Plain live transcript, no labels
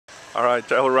All right,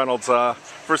 Tyler Reynolds,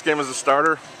 first game as a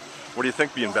starter. What do you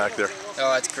think being back there?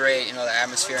 Oh, it's great. You know, the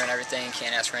atmosphere and everything.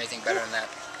 Can't ask for anything better than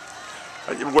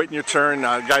that. You're waiting your turn.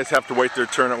 Guys have to wait their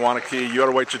turn at Waunakee. You got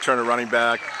to wait your turn at running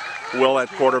back. Will at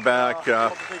quarterback.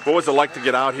 What was it like to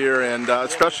get out here, and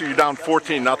especially you're down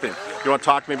 14-0? You want to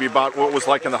talk maybe about what it was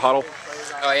like in the huddle?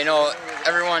 You know,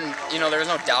 everyone. You know, there was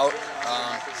no doubt.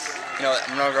 You know,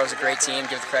 Monroe is a great team.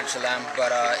 Give the credit to them.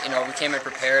 But you know, we came in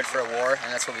prepared for a war,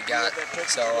 and that's what we got.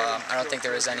 So I don't think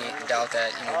there was any doubt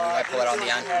that we might pull it out in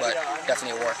the end. But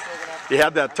definitely a war. You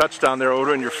had that touchdown there,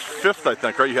 Odo, in your fifth, I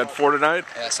think, right? You had 4 tonight?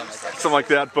 Yeah, something like that. Something like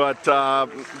that,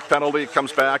 but penalty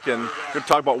comes back, and good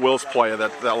talk about Will's play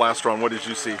that last run. What did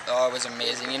you see? Oh, it was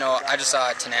amazing. You know, I just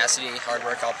saw tenacity, hard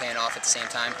work all paying off at the same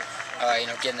time. You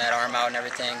know, getting that arm out and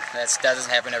everything. That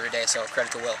doesn't happen every day, so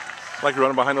credit to Will. Like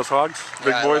running behind those hogs,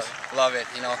 big boys? Love it.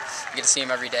 You know, you get to see him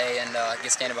every day, and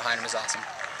get standing behind him is awesome.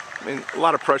 I mean, a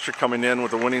lot of pressure coming in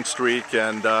with a winning streak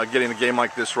and getting a game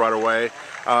like this right away.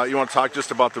 You want to talk just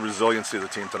about the resiliency of the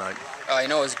team tonight? You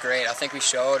know, it was great. I think we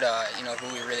showed, you know,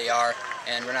 who we really are,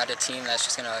 and we're not a team that's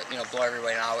just going to, blow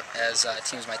everybody out as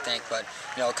teams might think. But,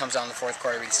 you know, it comes down to the fourth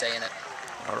quarter, we can stay in it.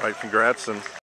 All right, congrats. And